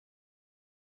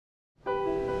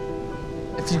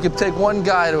If you could take one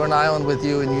guy to an island with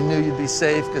you and you knew you'd be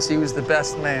safe because he was the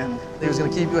best man, he was going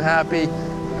to keep you happy,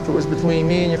 if it was between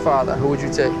me and your father, who would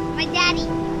you take? My daddy.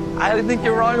 I think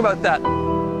you're wrong about that.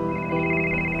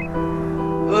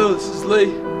 Hello, this is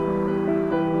Lee.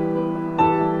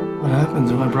 What happened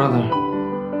to my brother?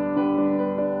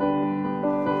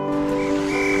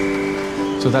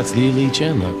 So that's the Lee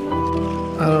Chandler.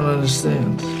 I don't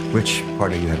understand. Which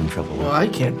part are you having trouble with? Well, I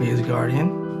can't be his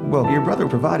guardian. Well, your brother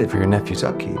provided for your nephew's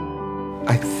upkeep.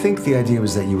 I think the idea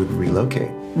was that you would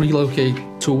relocate. Relocate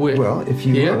to where? Well, if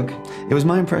you Here? look, it was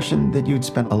my impression that you'd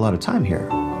spent a lot of time here.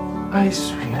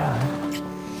 Sweetheart.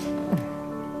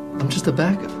 I'm just a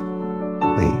backup.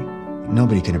 Lee,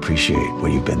 nobody can appreciate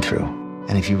what you've been through.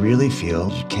 And if you really feel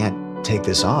you can't take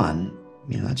this on,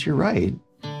 that's your right.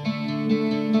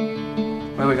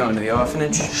 Where are we going, to the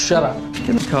orphanage? Shut up. Get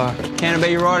in the car. Can't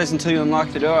obey your orders until you unlock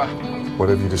the door.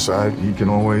 Whatever you decide, he can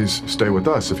always stay with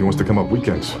us if he wants to come up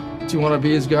weekends. Do you want to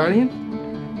be his guardian?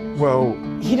 Well,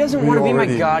 He doesn't want to be my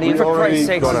guardian, for Christ's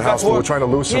sake. Got a house full. We're trying to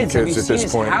lose some kids at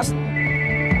this point.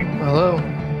 Hello.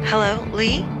 Hello,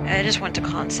 Lee? I just want to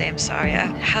call and say I'm sorry.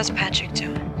 How's Patrick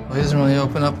doing? Well, he doesn't really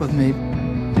open up with me.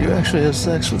 Do you actually have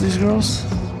sex with these girls?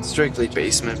 Strictly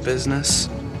basement business.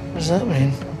 What does that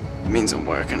mean? It means I'm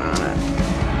working on it.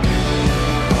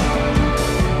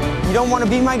 You don't want to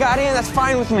be my guardian? That's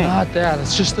fine with me. Not that.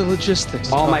 It's just the logistics.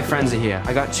 All my friends are here.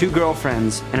 I got 2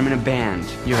 girlfriends, and I'm in a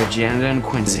band. You're a janitor in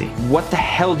Quincy. What the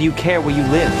hell do you care where you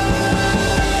live?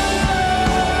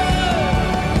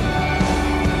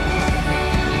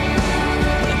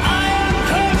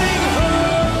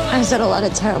 I said a lot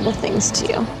of terrible things to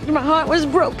you. My heart was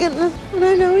broken, and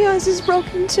I know yours is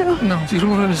broken too. No, you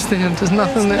don't understand. There's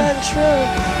nothing there. That's not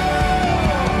true.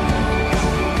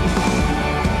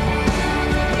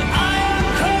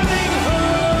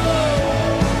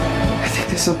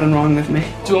 There's something wrong with me.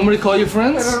 Do you want me to call your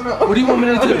friends? I don't know. What do you want me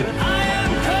to do?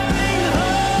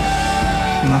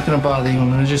 I'm not gonna bother you. I'm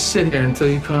gonna just sit here until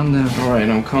you calm down. All right,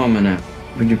 I'm calming it.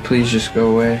 Would you please just go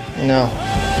away? No.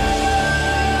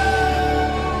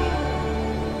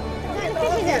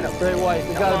 Great white.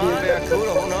 You gotta be a barracuda.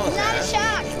 Who knows? It's not a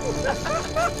shark.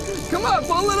 Come on,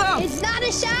 pull it up. It's not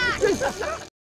a shark.